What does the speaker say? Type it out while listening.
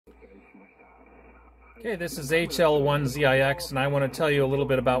Okay, this is HL1ZIX, and I want to tell you a little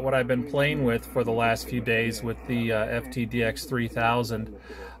bit about what I've been playing with for the last few days with the FTDX3000.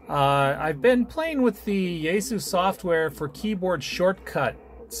 I've been playing with the Yaesu software for keyboard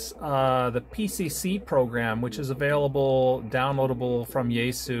shortcuts, the PCC program, which is available, downloadable from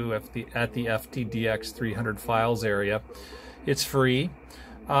Yaesu at the FTDX300 files area. It's free.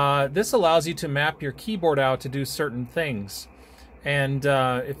 This allows you to map your keyboard out to do certain things. And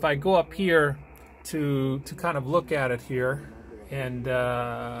if I go up here to kind of look at it here, and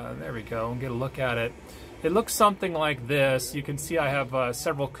there we go, get a look at it. It looks something like this. You can see I have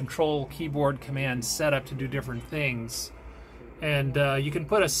several control keyboard commands set up to do different things. And you can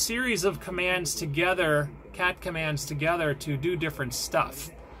put a series of commands together, cat commands together, to do different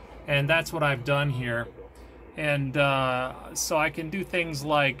stuff. And that's what I've done here. And so I can do things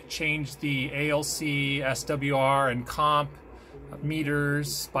like change the ALC, SWR, and comp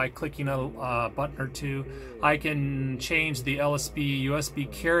meters by clicking a button or two. I can change the LSB USB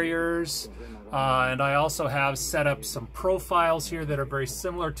carriers, and I also have set up some profiles here that are very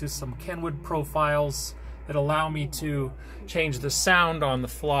similar to some Kenwood profiles that allow me to change the sound on the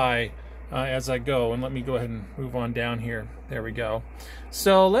fly as I go. And let me go ahead and move on down here. There we go.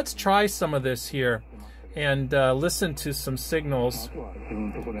 So let's try some of this here and listen to some signals.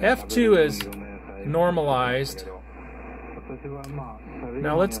 F2 is normalized.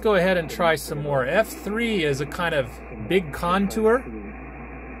 Now let's go ahead and try some more. F3 is a kind of big contour,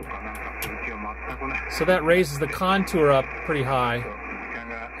 so that raises the contour up pretty high.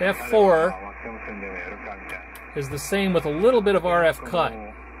 F4 is the same with a little bit of RF cut,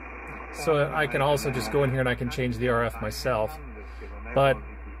 so I can also just go in here and I can change the RF myself. But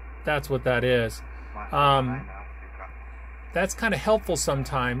that's what that is. That's kind of helpful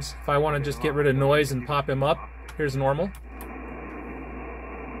sometimes if I want to just get rid of noise and pop him up. Here's normal.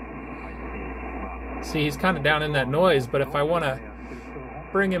 See, he's kind of down in that noise, but if I want to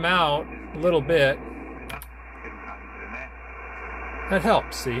bring him out a little bit, that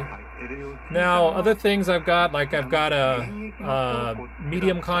helps, see? Now, other things I've got, like I've got a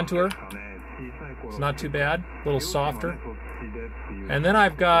medium contour. It's not too bad, a little softer. And then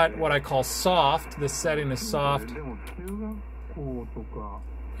I've got what I call soft. This setting is soft.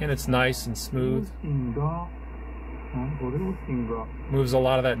 And it's nice and smooth. Moves a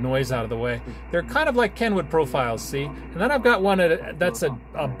lot of that noise out of the way. They're kind of like Kenwood profiles, see? And then I've got one that's a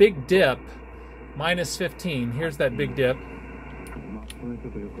big dip, -15. Here's that big dip.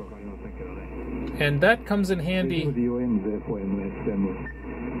 And that comes in handy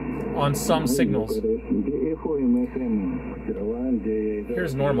on some signals.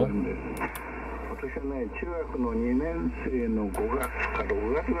 Here's normal. And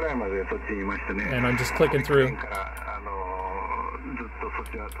I'm just clicking through.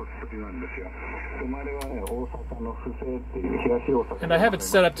 And I have it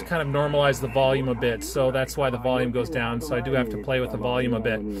set up to kind of normalize the volume a bit, so that's why the volume goes down, so I do have to play with the volume a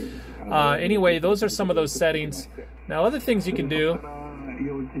bit. Anyway, those are some of those settings. Now, other things you can do,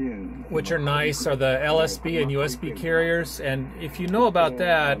 which are nice, are the LSB and USB carriers. And if you know about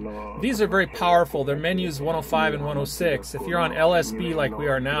that, these are very powerful. They're menus 105 and 106. If you're on LSB like we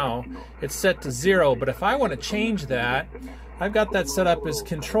are now, it's set to 0. But if I want to change that, I've got that set up as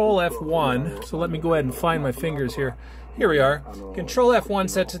Control F1. So let me go ahead and find my fingers here. Here we are. Control F1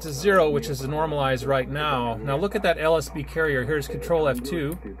 sets it to 0, which is normalized right now. Now look at that LSB carrier. Here's Control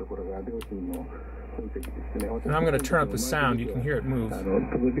F2. And I'm going to turn up the sound. You can hear it move. Okay,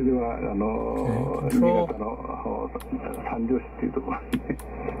 control.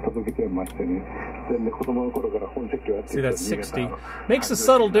 See, that's 60. Makes a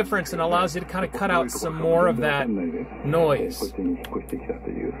subtle difference and allows you to kind of cut out some more of that noise.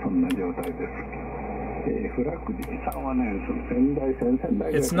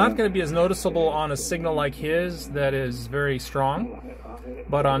 It's not going to be as noticeable on a signal like his that is very strong,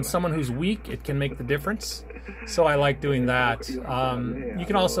 but on someone who's weak, it can make the difference. So I like doing that. You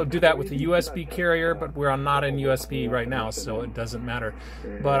can also do that with the USB carrier, but we're not in USB right now, so it doesn't matter.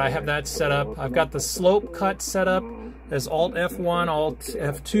 But I have that set up. I've got the slope cut set up as Alt F1, Alt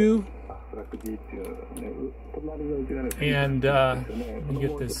F2. And let me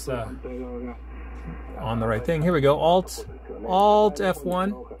get this on the right thing. Here we go. Alt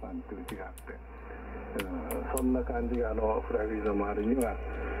F1.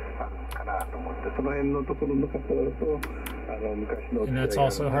 And that's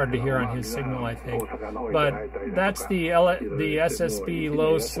also hard to hear on his signal, I think. But that's the SSB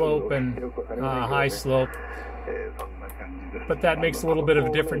low slope and high slope. But that makes a little bit of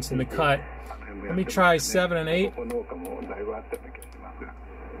a difference in the cut. Let me try 7 and 8.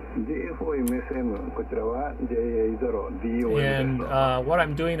 And what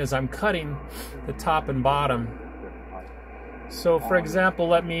I'm doing is I'm cutting the top and bottom. So for example,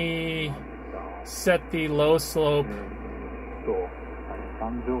 let me set the low slope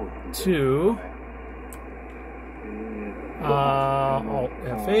to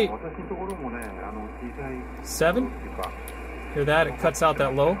F8, 7. Hear that? It cuts out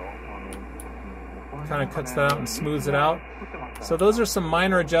that low. Kind of cuts that out and smooths it out. So those are some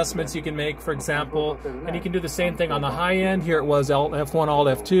minor adjustments you can make, for example, and you can do the same thing on the high end. Here it was Alt F1, Alt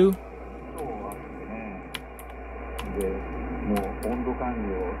F2.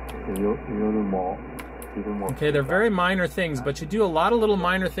 Okay, they're very minor things, but you do a lot of little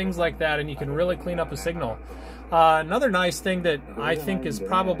minor things like that and you can really clean up a signal. Another nice thing that I think is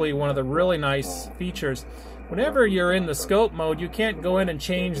probably one of the really nice features, whenever you're in the scope mode, you can't go in and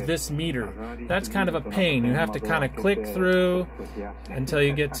change this meter. That's kind of a pain. You have to kind of click through until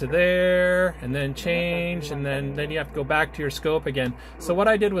you get to there, and then change, and then you have to go back to your scope again. So what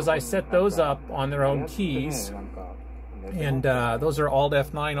I did was I set those up on their own keys, and those are Alt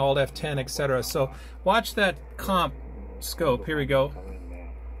F9, Alt F10, etc. So watch that comp scope. Here we go.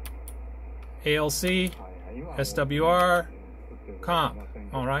 ALC, SWR, comp.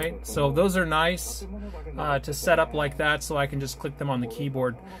 All right, so those are nice to set up like that, so I can just click them on the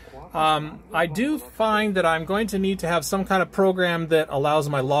keyboard. I do find that I'm going to need to have some kind of program that allows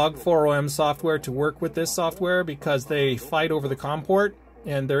my Log4OM software to work with this software, because they fight over the COM port,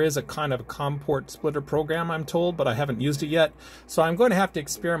 and there is a kind of a COM port splitter program, I'm told, but I haven't used it yet. So I'm going to have to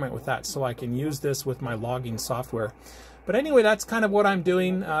experiment with that so I can use this with my logging software. But anyway, that's kind of what I'm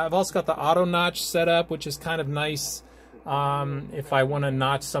doing. I've also got the auto notch set up, which is kind of nice. If I want to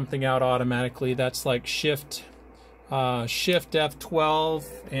notch something out automatically, that's like Shift F12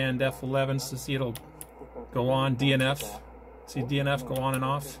 and F11, so see it'll go on DNF. See DNF go on and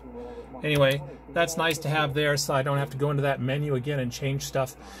off. Anyway, that's nice to have there, so I don't have to go into that menu again and change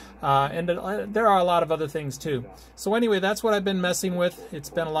stuff. And there are a lot of other things too. So anyway, that's what I've been messing with.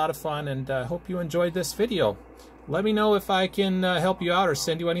 It's been a lot of fun, and I hope you enjoyed this video. Let me know if I can help you out or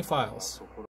send you any files.